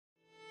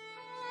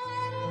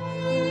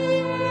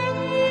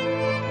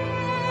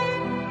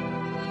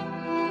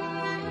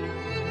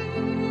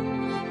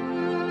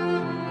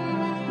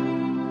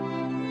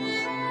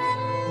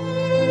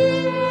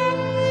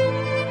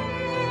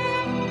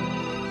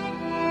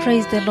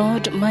Praise the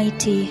Lord,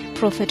 mighty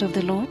prophet of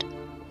the Lord.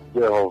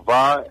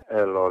 Jehovah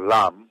El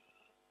Olam,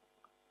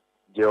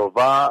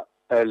 Jehovah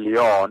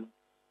Elyon,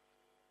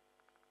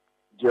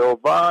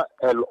 Jehovah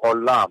El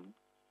Olam.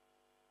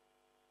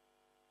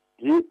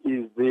 He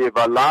is the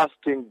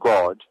everlasting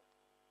God.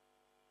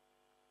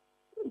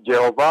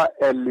 Jehovah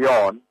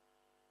Elyon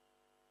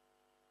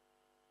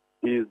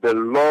is the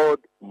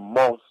Lord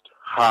Most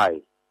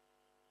High.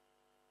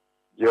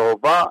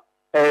 Jehovah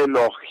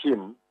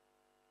Elohim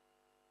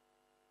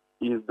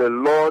is the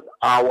Lord,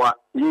 our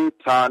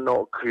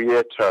eternal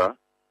Creator.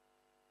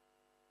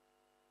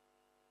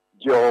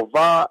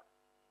 Jehovah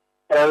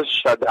El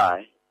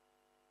Shaddai,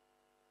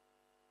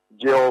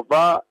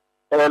 Jehovah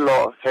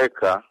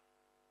Eloheka,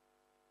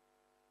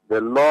 the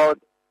Lord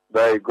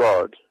thy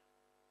God,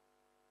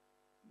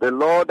 the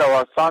Lord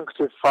our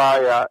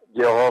sanctifier,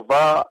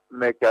 Jehovah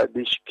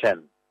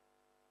Mekadishken,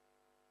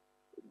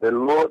 the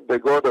Lord, the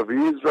God of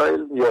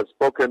Israel. He has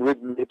spoken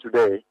with me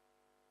today.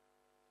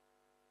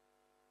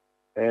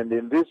 And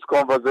in this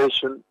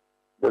conversation,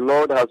 the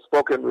Lord has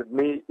spoken with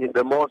me in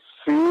the most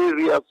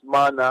serious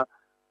manner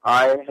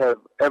I have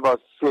ever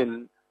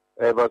seen,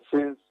 ever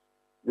since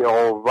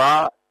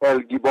Jehovah El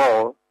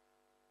Gibor,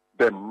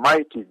 the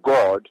mighty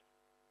God,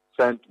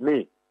 sent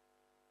me.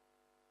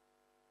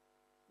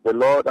 The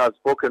Lord has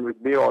spoken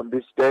with me on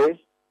this day.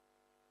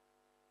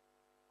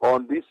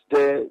 On this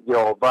day,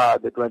 Jehovah,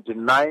 the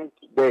 29th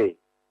day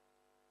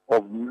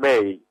of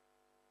May,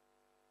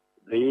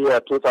 the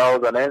year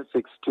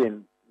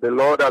 2016, the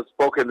Lord has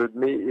spoken with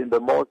me in the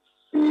most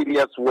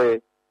serious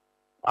way.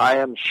 I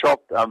am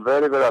shocked. I'm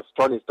very, very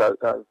astonished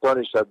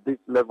at this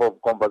level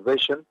of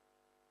conversation.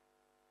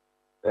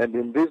 And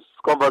in this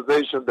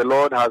conversation, the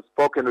Lord has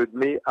spoken with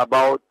me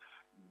about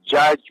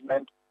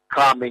judgment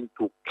coming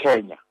to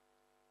Kenya.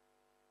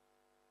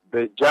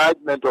 The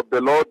judgment of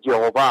the Lord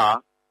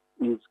Jehovah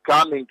is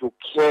coming to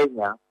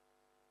Kenya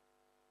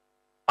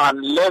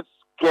unless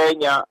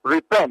Kenya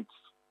repents.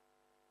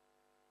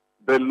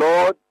 The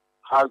Lord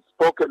has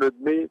spoken with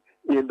me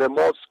in the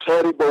most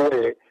terrible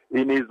way,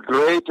 in his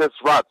greatest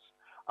wrath,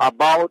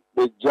 about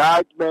the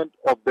judgment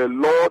of the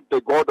Lord,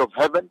 the God of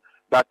heaven,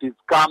 that is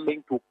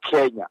coming to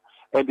Kenya.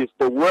 And it's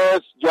the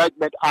worst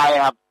judgment I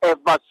have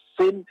ever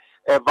seen,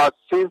 ever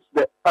since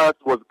the earth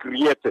was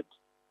created.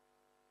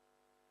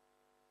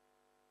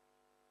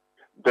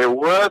 The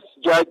worst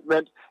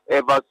judgment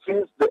ever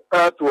since the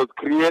earth was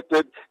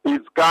created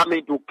is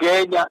coming to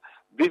Kenya.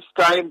 This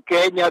time,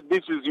 Kenya,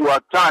 this is your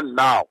turn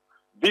now.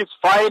 This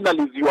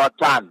finally is your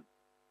turn.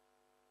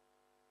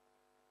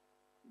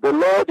 The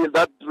Lord, in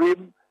that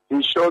dream,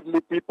 he showed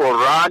me people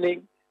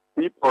running,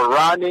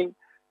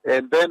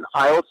 and then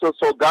I also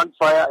saw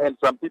gunfire and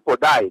some people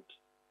died.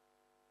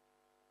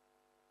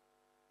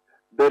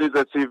 There is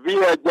a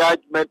severe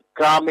judgment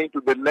coming to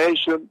the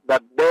nation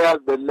that bears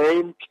the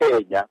name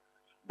Kenya,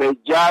 the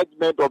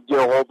judgment of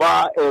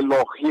Jehovah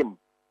Elohim.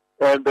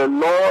 And the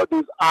Lord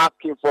is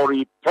asking for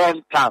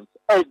repentance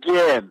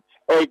again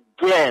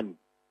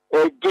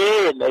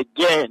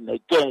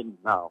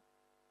now.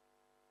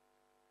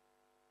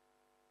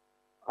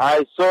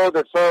 I saw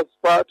the first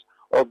part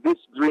of this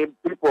dream,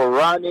 people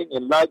running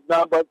in large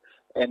numbers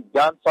and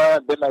gunfire,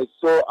 and then I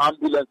saw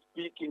ambulance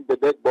picking the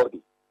dead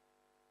body.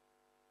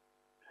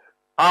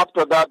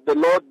 After that, the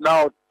Lord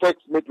now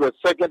takes me to a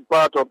second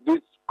part of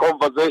this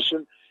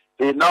conversation.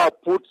 He now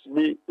puts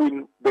me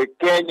in the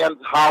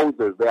Kenyans'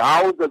 houses, the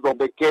houses of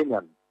the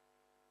Kenyans.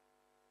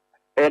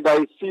 And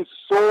I see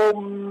so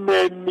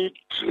many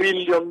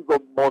trillions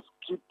of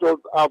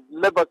mosquitoes. I've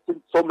never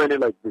seen so many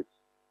like this.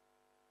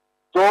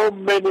 So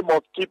many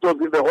mosquitoes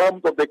in the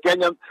homes of the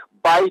Kenyans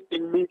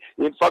biting me.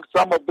 In fact,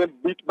 some of them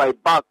bit my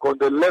back on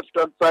the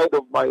left-hand side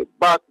of my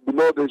back,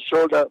 below the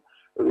shoulder.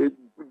 It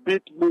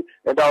bit me,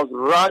 and I was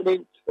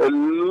running a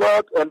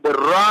lot, and the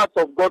wrath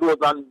of God was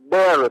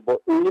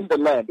unbearable in the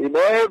land. In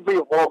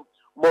every home,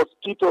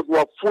 mosquitoes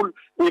were full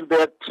in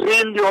their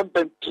trillions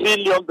and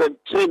trillions and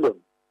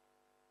trillions.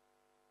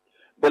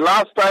 The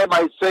last time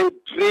I said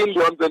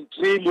trillions and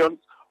trillions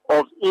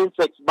of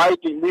insects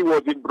biting me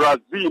was in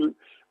Brazil,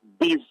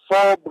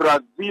 before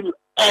Brazil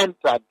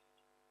entered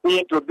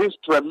into this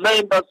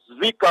tremendous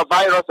Zika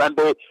virus and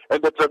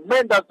the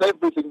tremendous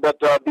everything that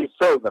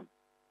befell them.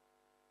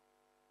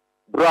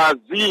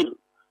 Brazil.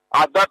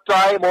 At that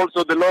time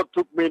also the Lord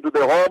took me into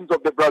the homes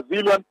of the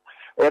Brazilians,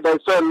 and I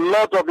saw a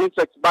lot of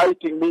insects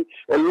biting me,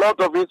 a lot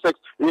of insects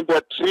in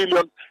their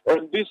trillions,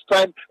 and this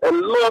time a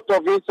lot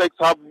of insects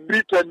have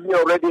bitten me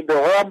already in the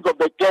homes of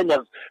the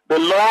Kenyans. The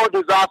Lord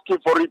is asking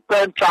for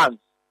repentance.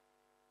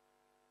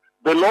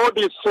 The Lord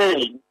is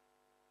saying,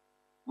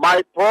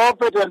 my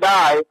prophet and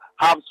I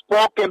have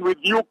spoken with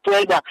you,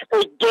 Kenya,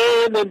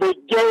 again and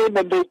again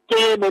and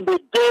again and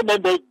again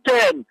and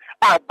again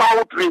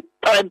about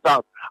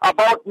repentance,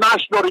 about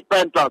national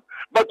repentance.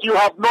 But you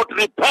have not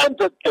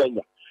repented,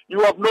 Kenya.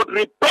 You have not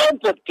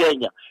repented,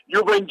 Kenya.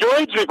 You've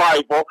enjoyed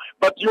revival,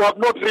 but you have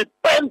not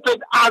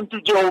repented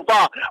unto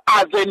Jehovah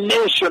as a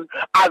nation,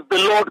 as the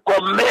Lord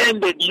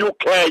commanded you,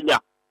 Kenya.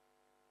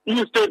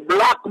 Instead,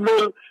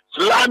 blackmail,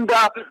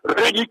 slander,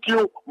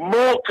 ridicule,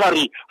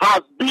 mockery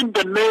has been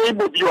the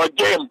name of your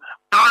game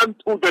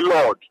unto the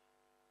Lord.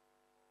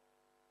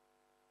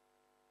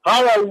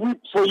 How I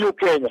weep for you,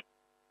 Kenya.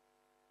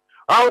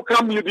 How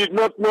come you did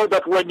not know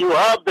that when you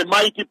have the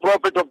mighty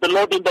prophet of the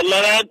Lord in the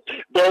land,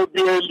 there will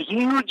be a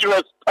huge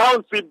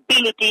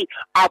responsibility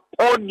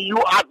upon you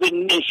as a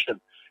nation?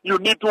 You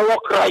need to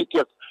walk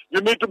righteous.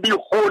 You need to be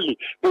holy.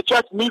 The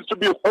church needs to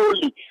be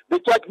holy. The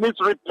church needs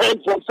to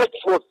repent from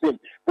sexual sin.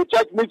 The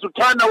church needs to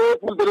turn away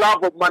from the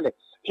love of money,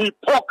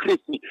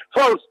 hypocrisy,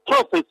 false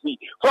prophecy,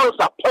 false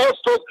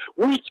apostles,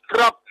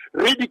 witchcraft,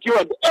 ridicule,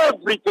 and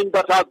everything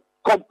that has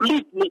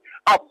completely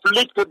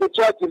afflicted the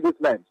church in this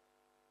land.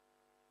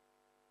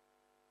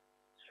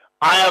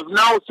 I have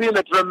now seen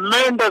a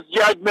tremendous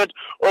judgment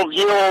of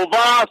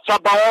Jehovah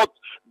Sabaoth,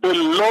 the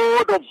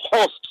Lord of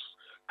hosts,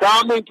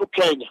 coming to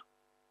Kenya.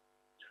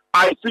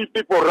 I see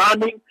people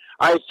running.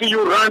 I see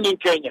you running,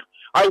 Kenya.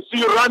 I see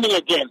you running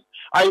again.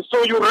 I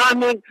saw you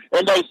running,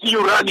 and I see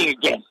you running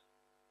again.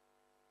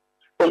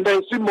 And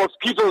I see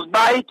mosquitoes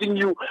biting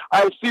you.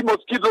 I see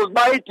mosquitoes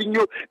biting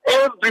you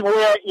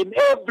everywhere, in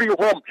every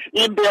home,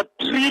 in their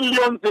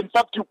trillions. In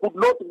fact, you could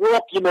not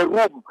walk in a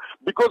room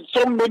because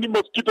so many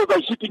mosquitoes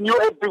are hitting you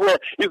everywhere.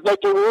 It's like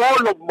a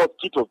wall of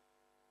mosquitoes.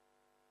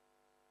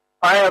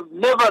 I have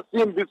never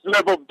seen this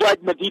level of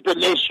judgment hit a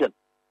nation.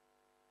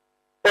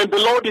 And the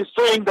Lord is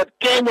saying that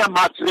Kenya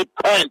must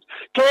repent.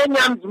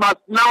 Kenyans must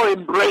now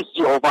embrace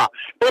Jehovah.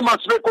 They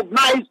must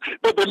recognize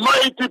that the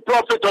mighty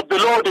prophet of the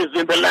Lord is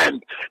in the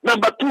land.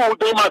 Number two,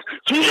 they must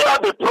fear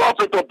the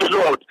prophet of the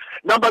Lord.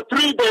 Number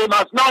three, they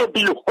must now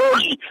be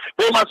holy.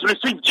 They must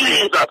receive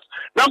Jesus.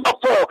 Number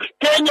four,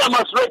 Kenya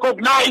must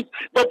recognize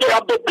that they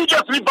have the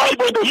biggest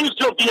revival in the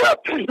history of the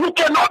earth. You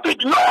cannot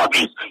ignore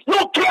this.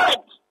 You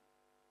can't.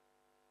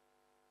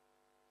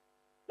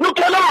 You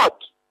cannot.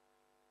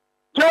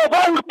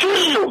 Jehovah will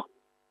kill you.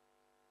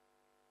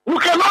 You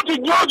cannot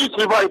ignore this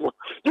revival.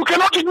 You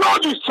cannot ignore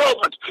this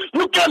servant.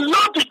 You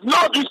cannot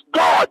ignore this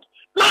God.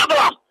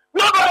 Never,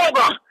 never,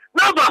 ever,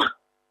 never,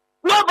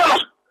 never,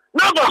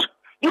 never.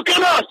 You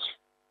cannot.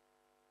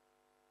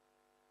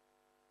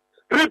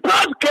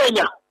 Repent,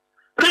 Kenya.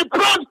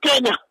 Repent,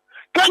 Kenya.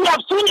 Kenya,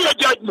 I've seen your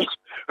judgment.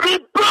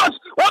 Repent.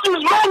 What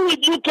is wrong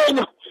with you,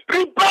 Kenya?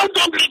 Repent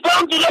and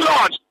return to the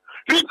Lord.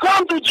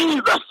 Return to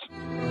Jesus.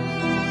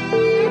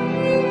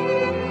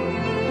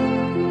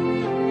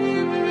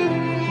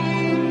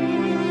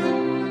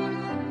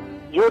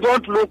 You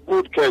don't look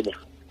good, Kenya.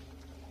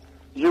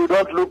 You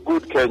don't look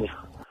good, Kenya.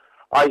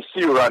 I see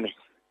you running.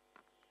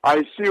 I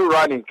see you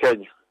running,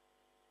 Kenya.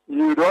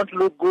 You don't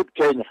look good,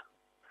 Kenya.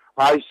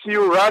 I see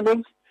you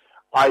running.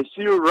 I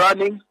see you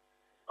running.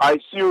 I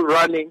see you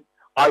running.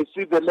 I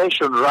see the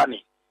nation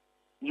running.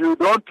 You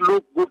don't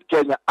look good,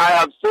 Kenya. I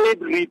have said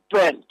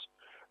repent.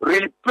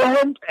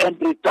 Repent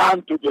and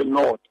return to the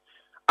Lord.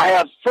 I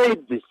have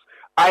said this.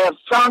 I have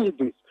sung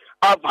this.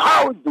 I've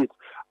howled this.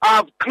 I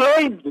have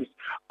claimed this.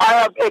 I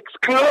have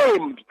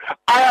exclaimed.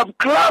 I have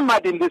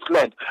clamored in this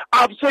land.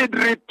 I've said,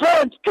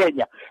 repent,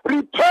 Kenya.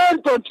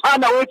 Repent and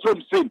turn away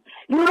from sin.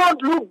 You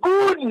don't look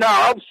good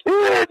now. I've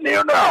seen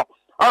you now.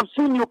 I've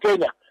seen you,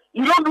 Kenya.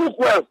 You don't look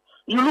well.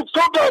 You look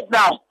so bad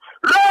now.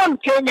 Run,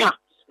 Kenya.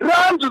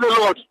 Run to the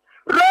Lord.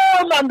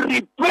 Run and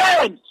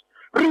repent.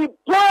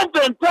 Repent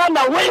and turn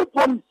away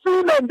from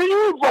sin and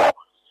evil.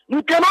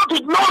 You cannot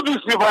ignore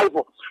this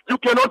revival. You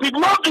cannot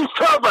ignore this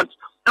servant.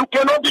 You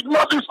cannot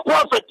ignore this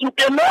prophet. You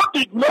cannot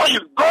ignore his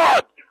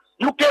God.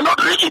 You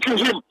cannot ridicule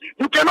him.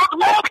 You cannot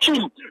mock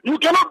him. You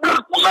cannot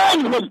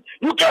blaspheме him.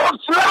 You cannot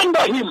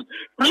slander him.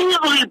 Please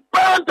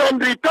repent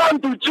and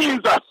return to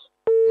Jesus.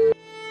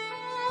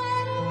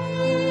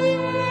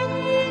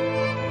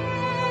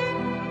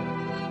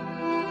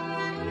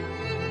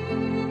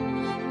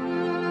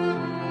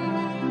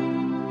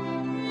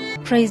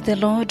 Praise the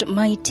Lord,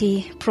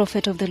 mighty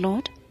prophet of the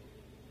Lord.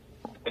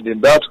 And in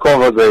that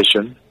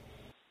conversation,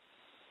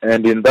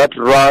 and in that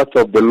wrath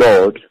of the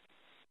Lord,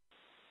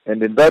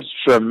 and in that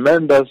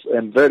tremendous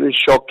and very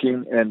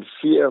shocking and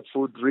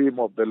fearful dream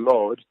of the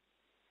Lord,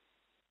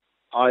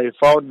 I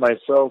found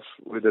myself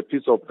with a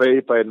piece of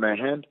paper in my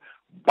hand,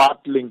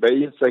 battling the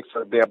insects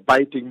that they are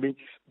biting me.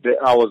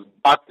 I was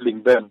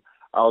battling them.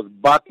 I was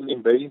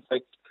battling the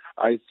insects.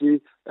 I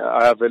see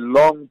I have a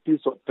long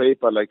piece of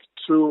paper, like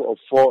 2 or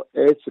 4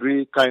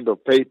 A3 kind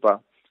of paper,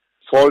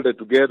 folded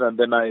together, and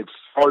then I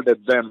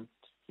folded them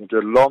into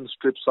a long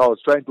strip. So I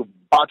was trying to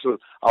battle.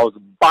 I was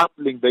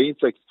battling the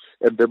insects,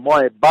 and the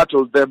more I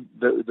battled them,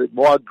 the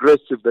more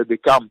aggressive they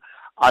become,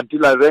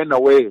 until I ran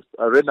away.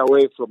 I ran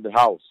away from the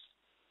house.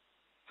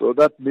 So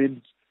that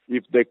means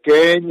if the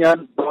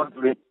Kenyans don't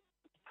repent,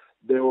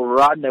 they will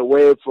run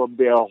away from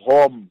their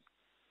homes.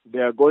 They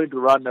are going to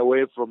run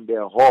away from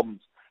their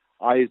homes.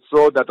 I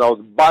saw that I was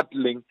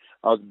battling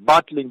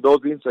those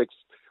insects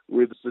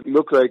with, it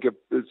looked like a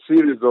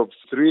series of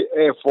 3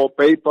 A4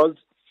 papers,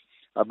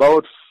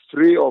 about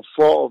 3 or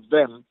 4 of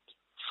them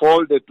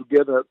folded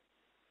together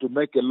to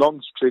make a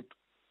long strip,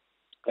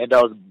 and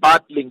I was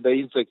battling the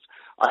insects.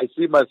 I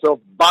see myself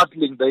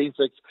battling the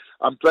insects.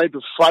 I'm trying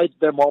to fight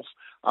them off.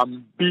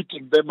 I'm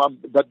beating them.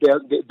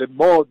 The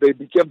more they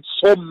became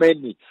so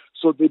many,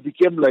 so they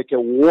became like a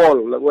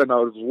wall. When I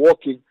was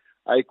walking,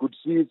 I could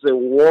see it's a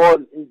wall.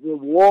 It's a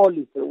wall.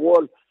 It's a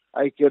wall.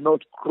 I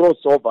cannot cross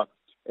over,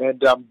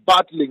 and I'm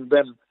battling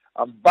them.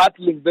 I'm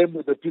battling them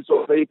with a piece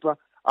of paper.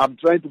 I'm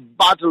trying to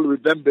battle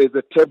with them. There's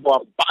a table.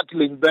 I'm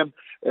battling them,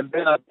 and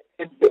then at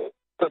the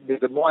end,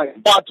 the more I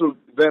battled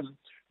with them,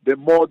 the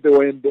more they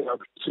were in there,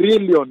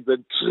 trillions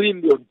and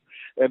trillions,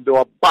 and they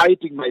were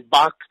biting my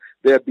back.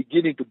 They are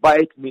beginning to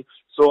bite me.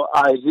 So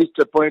I reached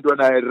a point when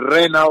I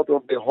ran out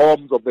of the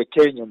homes of the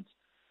Kenyans.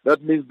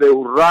 That means they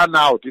will run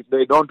out if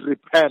they don't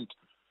repent.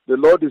 The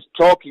Lord is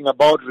talking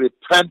about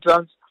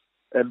repentance,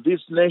 and this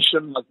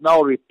nation must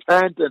now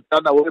repent and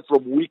turn away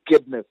from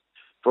wickedness,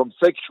 from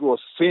sexual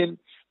sin,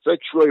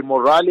 sexual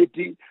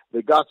immorality,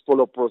 the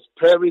gospel of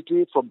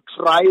prosperity, from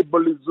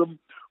tribalism,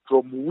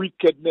 from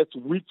wickedness,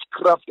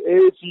 witchcraft,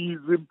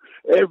 atheism.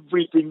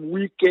 Everything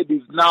wicked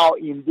is now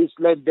in this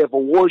land.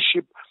 Devil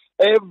worship.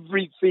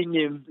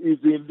 Everything is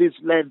in this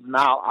land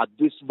now at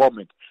this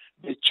moment.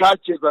 The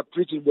churches are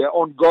preaching their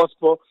own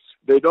gospel.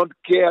 They don't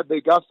care.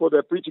 The gospel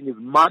they're preaching is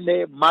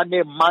money,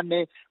 money,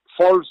 money,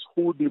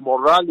 falsehood,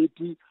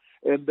 immorality.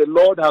 And the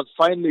Lord has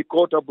finally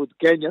caught up with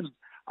Kenyans.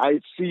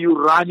 I see you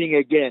running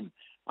again.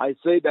 I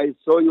said I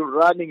saw you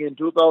running in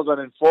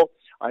 2004.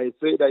 I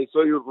said I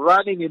saw you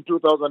running in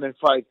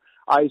 2005.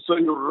 I saw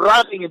you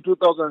running in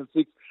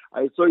 2006.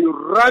 I saw you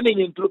running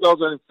in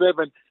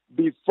 2007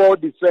 before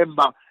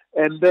December,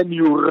 and then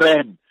you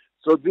ran.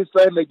 So this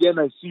time again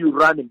I see you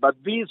running. But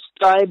this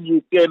time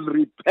you can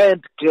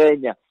repent,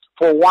 Kenya.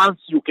 For once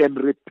you can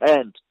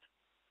repent.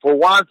 For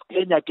once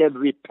Kenya can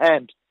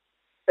repent.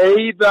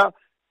 Either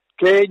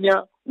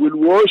Kenya will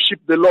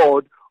worship the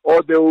Lord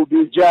or they will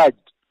be judged.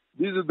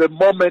 This is the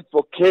moment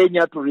for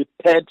Kenya to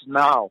repent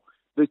now.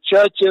 The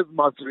churches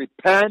must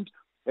repent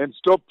and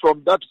stop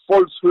from that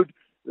falsehood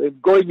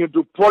and going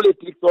into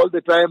politics all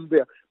the time.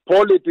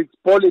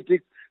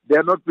 Politics. They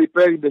are not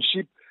preparing the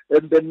sheep.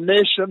 And the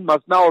nation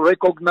must now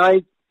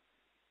recognize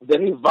the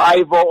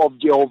revival of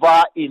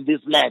Jehovah in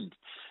this land.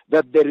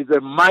 That there is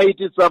a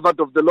mighty servant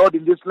of the Lord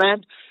in this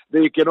land.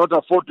 They cannot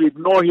afford to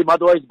ignore him,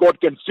 otherwise God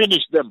can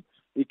finish them.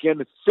 He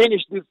can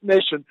finish this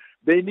nation.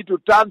 They need to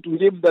turn to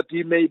him that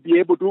he may be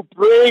able to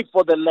pray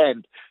for the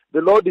land.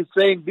 The Lord is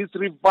saying this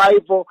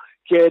revival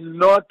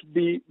cannot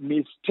be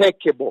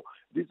mistakable.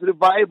 This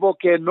revival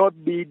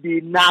cannot be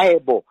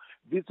deniable.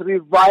 This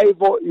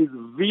revival is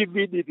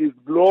vivid. It is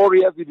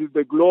glorious. It is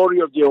the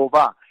glory of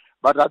Jehovah.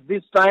 But at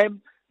this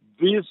time,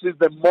 this is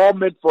the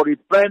moment for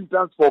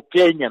repentance for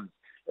Kenyans.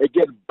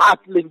 Again,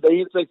 battling the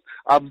insects.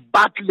 I'm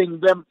battling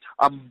them.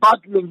 I'm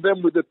battling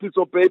them with a piece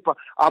of paper.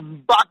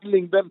 I'm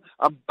battling them.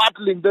 I'm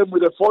battling them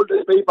with a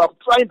folded paper. I'm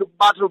trying to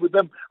battle with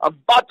them. I'm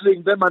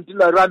battling them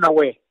until I run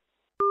away.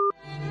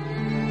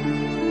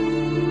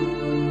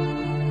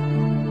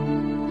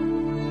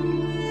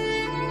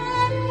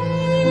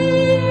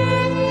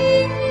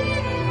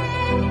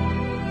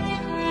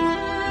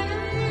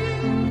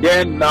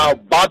 Again, now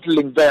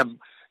battling them.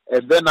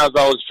 And then as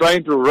I was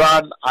trying to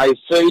run, I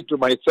say to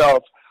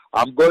myself,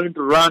 I'm going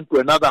to run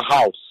to another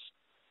house.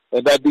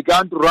 And I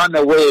began to run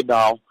away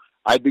now.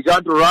 I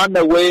began to run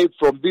away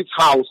from this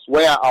house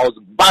where I was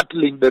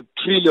battling the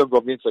trillions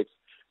of insects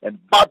and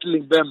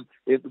battling them,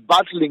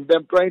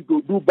 trying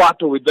to do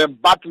battle with them,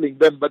 battling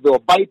them, but they were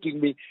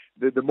biting me.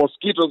 The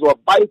mosquitoes were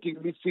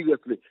biting me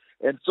seriously.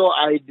 And so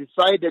I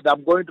decided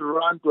I'm going to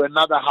run to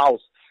another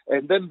house.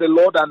 And then the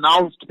Lord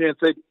announced to me and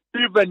said,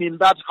 even in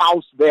that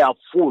house, they are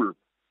full.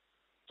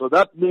 So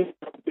that means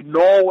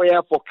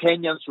nowhere for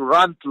Kenyans to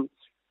run to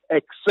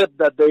except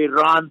that they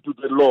run to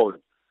the Lord.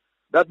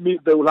 That means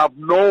they will have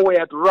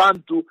nowhere to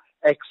run to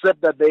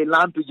except that they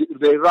run to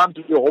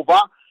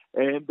Jehovah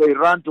and they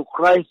run to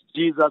Christ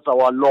Jesus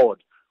our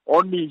Lord.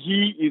 Only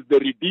He is the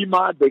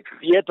Redeemer, the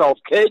Creator of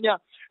Kenya,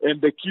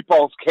 and the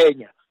Keeper of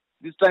Kenya.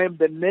 This time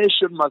the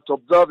nation must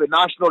observe a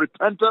national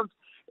repentance,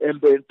 and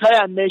the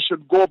entire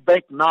nation go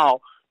back now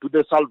to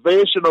the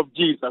salvation of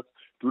Jesus,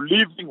 to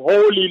living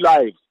holy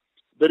lives.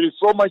 There is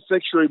so much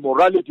sexual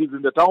immorality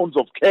in the towns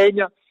of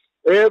Kenya.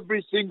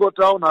 Every single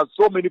town has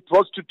so many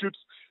prostitutes,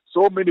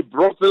 so many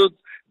brothels.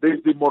 There is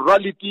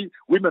immorality.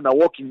 Women are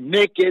walking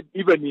naked,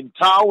 even in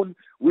town.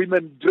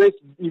 Women dress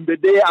in the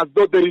day as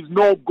though there is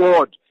no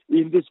God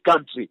in this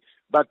country.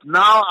 But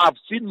now I've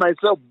seen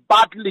myself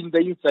battling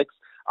the insects.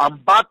 I'm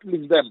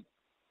battling them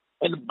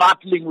and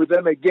battling with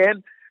them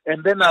again.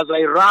 And then as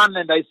I ran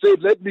and I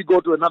said, let me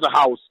go to another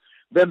house.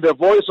 Then the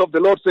voice of the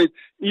Lord says,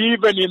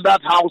 even in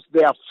that house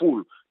they are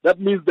full. That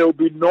means there will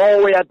be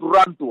nowhere to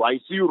run to. I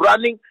see you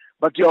running,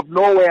 but you have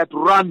nowhere to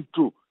run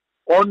to.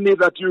 Only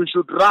that you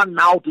should run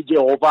now to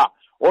Jehovah.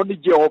 Only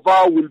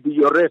Jehovah will be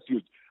your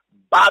refuge.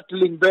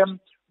 Battling them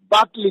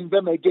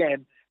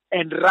again,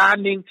 and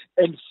running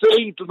and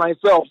saying to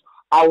myself,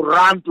 I'll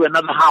run to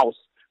another house.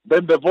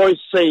 Then the voice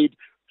said,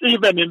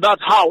 even in that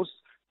house,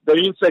 the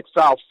insects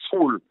are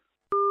full.